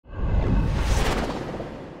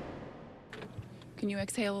Can you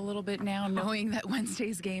exhale a little bit now, knowing that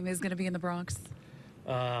Wednesday's game is going to be in the Bronx?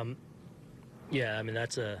 Yeah, I mean,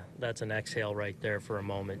 that's an exhale right there for a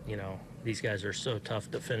moment. You know, these guys are so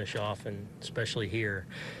tough to finish off, and especially here.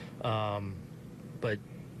 But,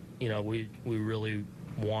 you know, we really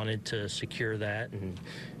wanted to secure that, and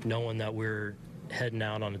knowing that we're heading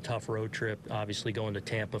out on a tough road trip, obviously going to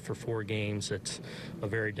Tampa for 4 games, it's a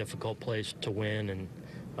very difficult place to win and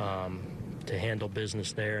to handle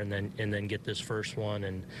business there, and then get this first one,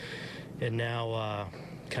 and now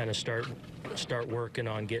kind of start working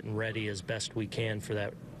on getting ready as best we can for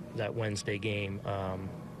that Wednesday game.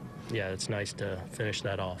 Yeah, it's nice to finish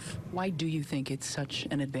that off. Why do you think it's such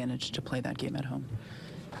an advantage to play that game at home?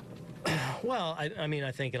 Well, I mean,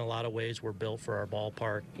 I think in a lot of ways we're built for our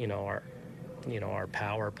ballpark. Our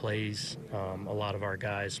power plays. A lot of our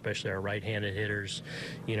guys, especially our right-handed hitters,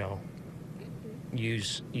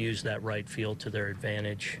 use that right field to their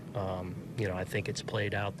advantage. I think it's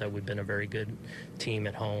played out that we've been a very good team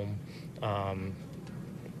at home. I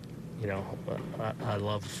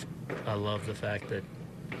love the fact that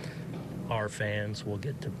our fans will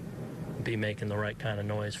get to be making the right kind of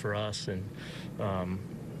noise for us. And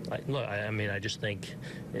I just think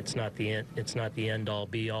it's not the end all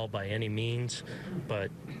be all by any means,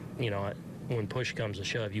 but when push comes to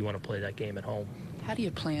shove, you want to play that game at home. How do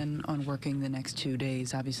you plan on working the next 2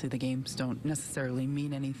 days? Obviously, the games don't necessarily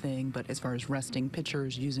mean anything, but as far as resting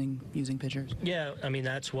pitchers, using pitchers? Yeah, I mean,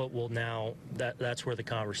 that's what we'll now, that's where the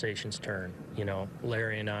conversations turn.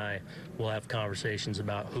 Larry and I will have conversations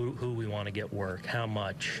about who we want to get work, how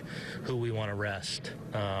much, who we want to rest.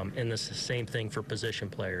 And it's the same thing for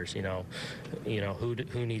position players, who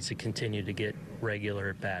needs to continue to get regular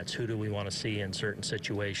at-bats, who do we want to see in certain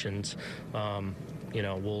situations.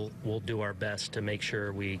 We'll do our best to make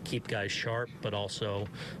sure we keep guys sharp, but also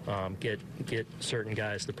get certain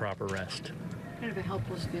guys the proper rest. Kind of a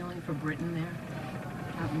helpless feeling for Britton there,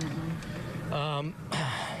 out in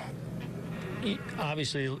Italy.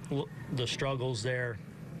 Obviously, the struggles there.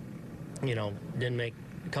 Didn't make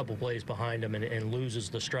a couple plays behind him and loses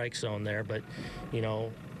the strike zone there, but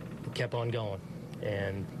kept on going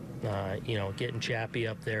and getting Chappie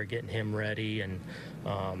up there, getting him ready, and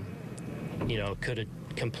could have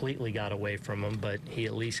completely got away from him, but he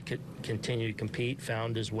at least could continue to compete,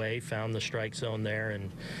 found his way, found the strike zone there,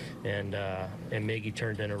 and Miggy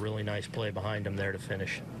turned in a really nice play behind him there to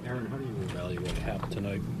finish. Aaron, how do you evaluate Hap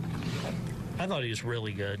tonight? I thought he was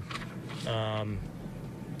really good.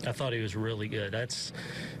 That's,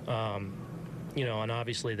 and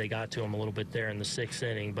obviously they got to him a little bit there in the 6th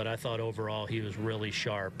inning, but I thought overall he was really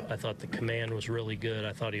sharp. I thought the command was really good.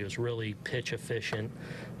 I thought he was really pitch efficient.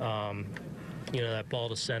 That ball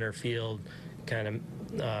to center field, kind of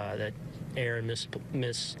that Aaron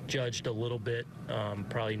misjudged a little bit.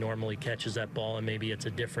 Probably normally catches that ball, and maybe it's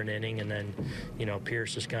a different inning. And then,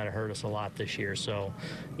 Pierce has kind of hurt us a lot this year. So,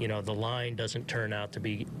 the line doesn't turn out to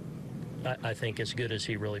be, I think, as good as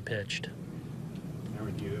he really pitched.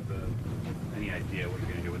 Aaron, do you have any idea what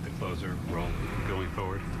you're going to do with the closer role going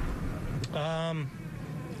forward?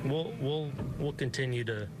 We'll continue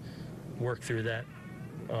to work through that.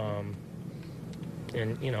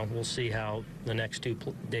 And we'll see how the next 2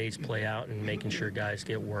 days play out, and making sure guys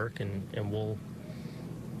get work, and we'll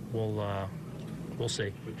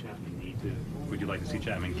see. Would you like to see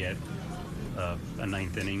Chapman get a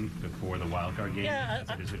 9th inning before the wild card game? Yeah,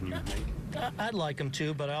 that's a decision you would make. I'd like him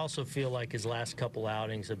to, but I also feel like his last couple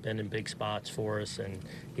outings have been in big spots for us, and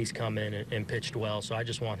he's come in and pitched well. So I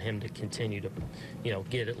just want him to continue to,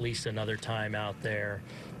 get at least another time out there.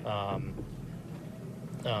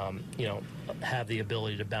 Have the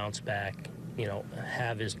ability to bounce back,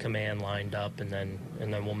 have his command lined up, and then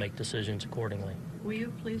we'll make decisions accordingly. Were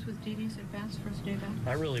you pleased with Didi's at bats first day back?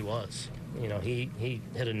 I really was. He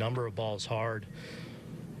hit a number of balls hard.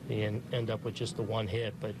 He didn't end up with just the 1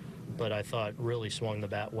 hit, but I thought really swung the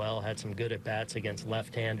bat well, had some good at bats against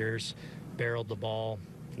left-handers, barreled the ball,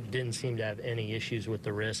 didn't seem to have any issues with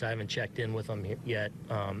the wrist. I haven't checked in with him yet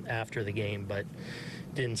after the game, but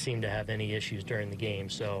didn't seem to have any issues during the game,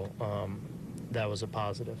 so that was a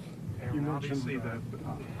positive. You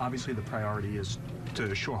obviously the priority is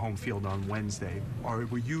to shore home field on Wednesday.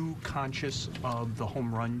 Were you conscious of the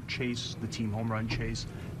home run chase, the team home run chase,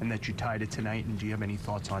 and that you tied it tonight, and do you have any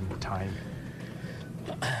thoughts on tying it?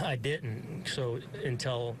 I didn't, so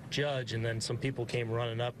until Judge, and then some people came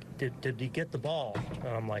running up, did he get the ball? And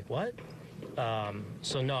I'm like, what?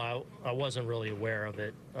 So no, I wasn't really aware of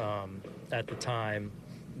it at the time,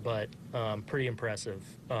 but pretty impressive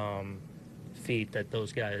feat that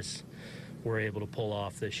those guys were able to pull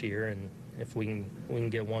off this year, and if we can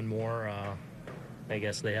get one more, I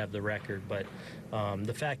guess they have the record. But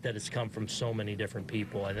the fact that it's come from so many different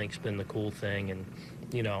people, I think, has been the cool thing. And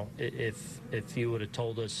you know, if you would have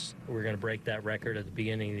told us we're going to break that record at the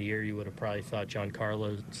beginning of the year, you would have probably thought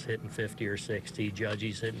Giancarlo's hitting 50 or 60,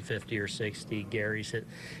 Judgy's hitting 50 or 60, Gary's hit,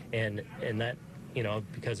 and that, you know,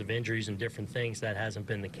 because of injuries and different things, that hasn't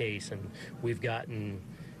been the case. And we've gotten,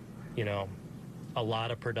 you know, a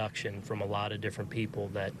lot of production from a lot of different people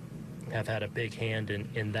that have had a big hand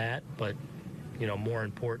in that. But, you know, more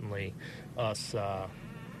importantly, us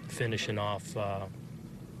finishing off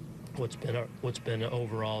what's been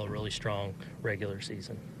overall a really strong regular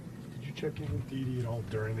season. Did you check in with Didi at all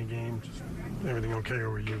during the game? Just everything okay, or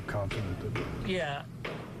were you confident that? Yeah,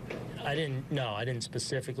 I didn't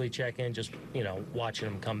specifically check in. Just, you know, watching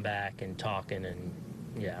him come back and talking, and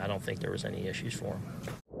yeah, I don't think there was any issues for him.